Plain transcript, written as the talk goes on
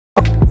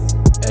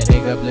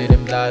nigga play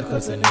them blood,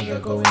 cause a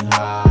nigga going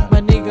hard. My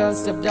nigga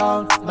step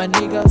down, my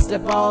nigga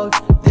step out.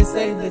 This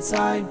ain't the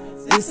time.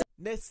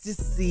 Next to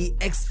see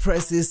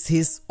expresses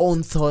his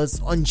own thoughts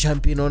on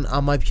jumping on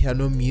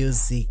Amapiano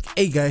music.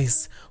 Hey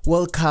guys,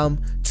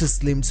 welcome to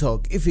Slim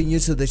Talk. If you're new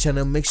to the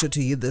channel, make sure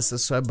to hit the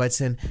subscribe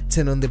button,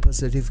 turn on the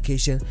post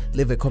notification,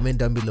 leave a comment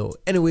down below.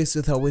 Anyways,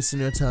 without wasting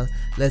your time,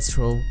 let's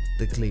roll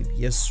the clip.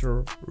 Yes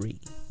sir.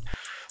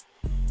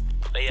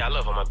 But yeah, I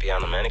love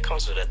Amapiano, man. It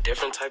comes with a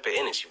different type of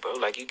energy, bro.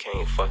 Like, you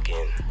can't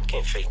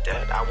fake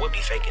that. I would be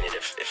faking it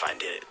if I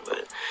did it,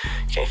 but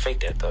you can't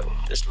fake that, though.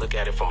 Just look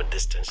at it from a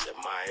distance,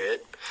 admire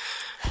it,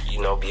 you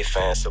know, be a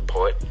fan,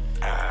 support,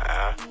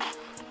 and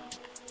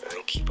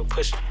keep it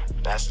pushing.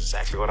 That's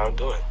exactly what I'm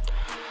doing.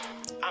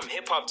 I'm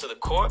hip-hop to the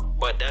core,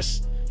 but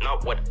that's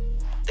not what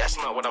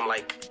I'm,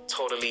 like,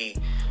 totally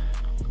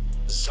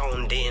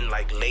zoned in,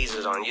 like,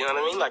 lasers on, you know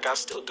what I mean? Like, I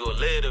still do a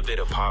little bit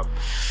of pop.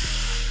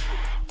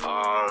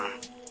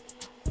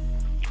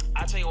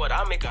 I tell you what,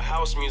 I make a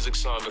house music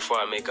song before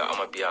I make a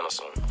Amapiano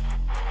song,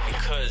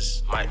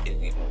 because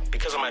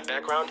of my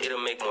background,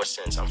 it'll make more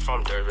sense. I'm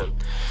from Durban.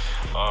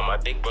 My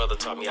big brother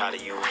taught me how to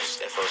use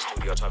FL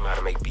Studio, taught me how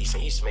to make beats,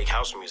 and he used to make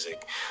house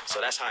music. So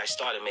that's how I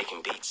started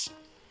making beats,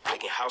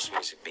 making house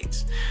music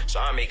beats. So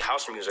I make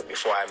house music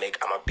before I make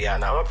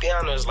Amapiano.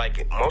 Amapiano is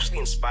like mostly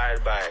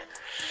inspired by,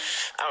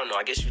 I don't know,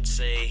 I guess you'd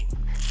say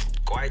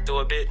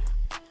Kwaito a bit.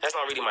 That's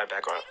not really my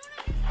background,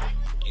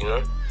 you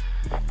know?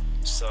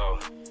 So,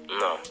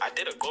 no, I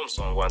did a Gom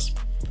song once,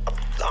 a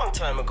long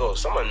time ago.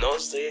 Someone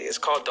knows it. It's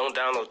called Don't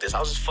Download This. I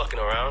was just fucking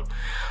around.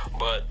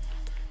 But,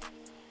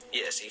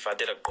 yeah, see, if I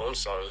did a Gom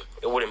song,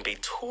 it wouldn't be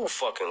too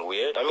fucking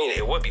weird. I mean,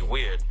 it would be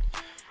weird,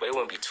 but it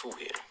wouldn't be too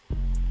weird.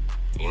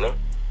 You know?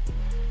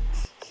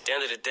 At the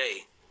end of the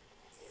day,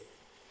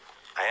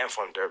 I am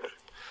from Durban.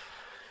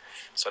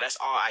 So that's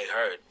all I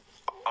heard.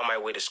 On my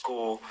way to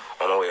school,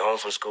 on my way home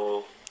from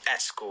school,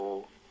 at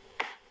school,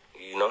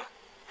 you know?